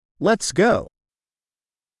Let's go.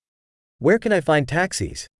 Where can I find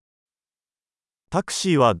taxis? タク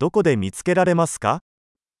シーはどこで見つけられますか？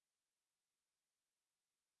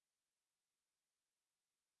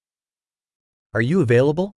 Are you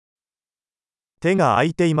available? 手が空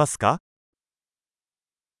いていますか？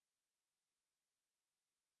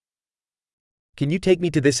 Can you take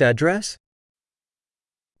me to this address?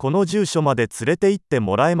 この住所まで連れて行って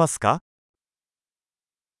もらえますか？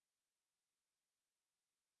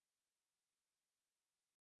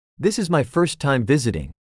 This is my first time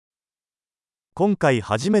visiting. 今回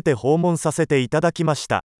初めて訪問させていただきまし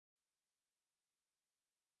た。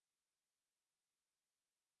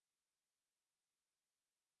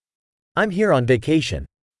I'm here on vacation.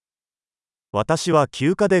 私は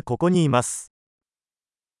休暇でここにいます。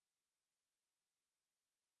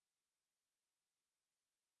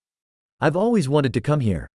I've always wanted to come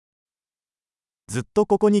here. ずっと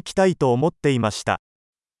ここに来たいと思っていました。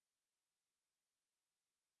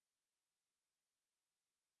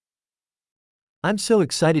I'm so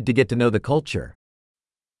excited to get to know the culture.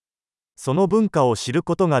 その文化を知る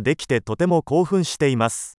ことができてとても興奮していま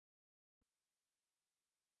す。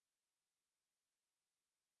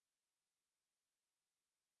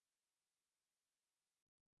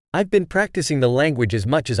I've been practicing the language as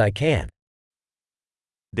much as I can.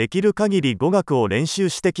 できる限り語学を練習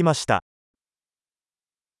してきました。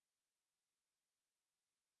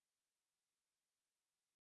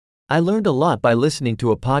I learned a lot by listening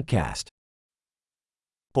to a podcast.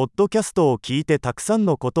 ポッドキャストを聞いてたくさん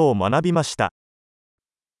のことを学びました。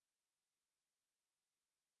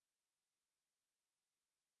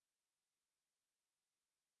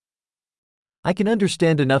I can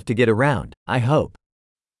understand enough to get around, I hope.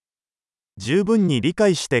 十分に理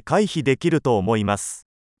解して回避できると思います。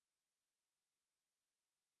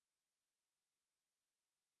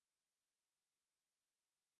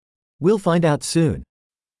We'll find out soon.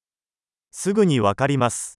 すぐにわかりま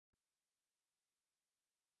す。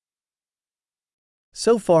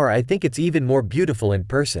So far, I think it's even more beautiful in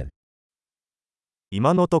person.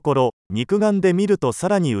 今のところ、肉眼で見るとさ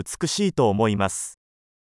らに美しいと思います。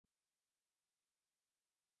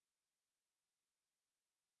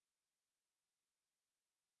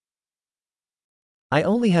I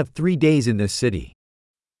only have 3 days in this city.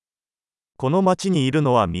 この町にいる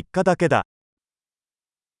のは3日だけだ。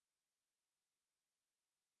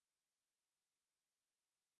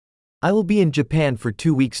I will be in Japan for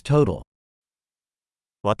 2 weeks total.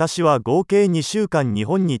 私は合計2週間日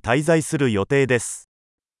本に滞在する予定です。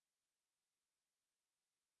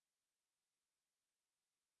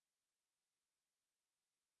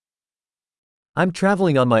I'm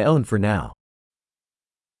traveling on my own for now.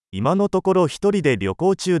 今のところ一人で旅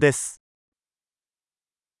行中です。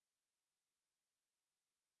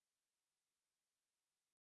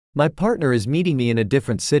My partner is meeting me in a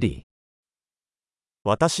different city.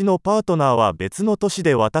 私のパートナーは別の都市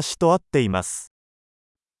で私と会っています。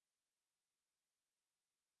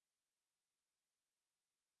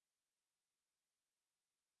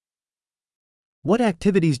What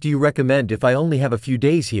activities do you recommend if I only have a few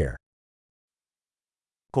days here?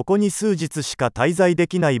 ここに数日しか滞在で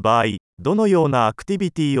きない場合、どのようなアクティ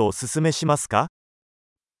ビティをお勧めしますか？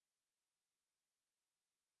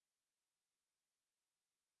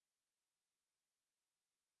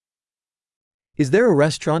 Is there a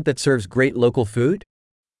restaurant that serves great local food?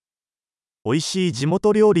 おいしい地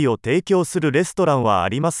元料理を提供するレストランはあ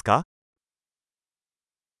りますか？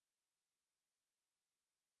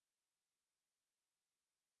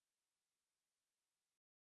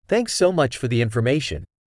 Thanks so much for the information.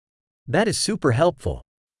 That is super helpful.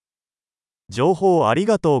 情報あり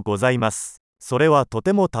がとうございます。それはと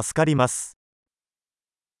ても助かります。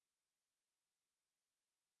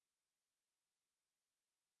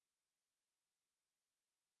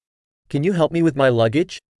Can you help me with my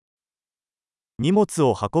luggage? 荷物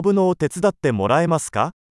を運ぶのを手伝ってもらえます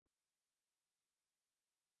か？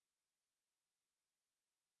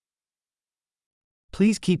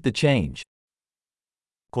 Please keep the change.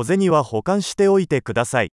 小銭は保管しておいてくだ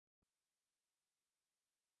さい。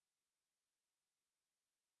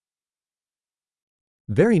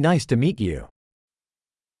Very nice to meet you.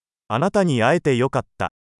 あなたに会えてよかっ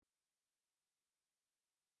た。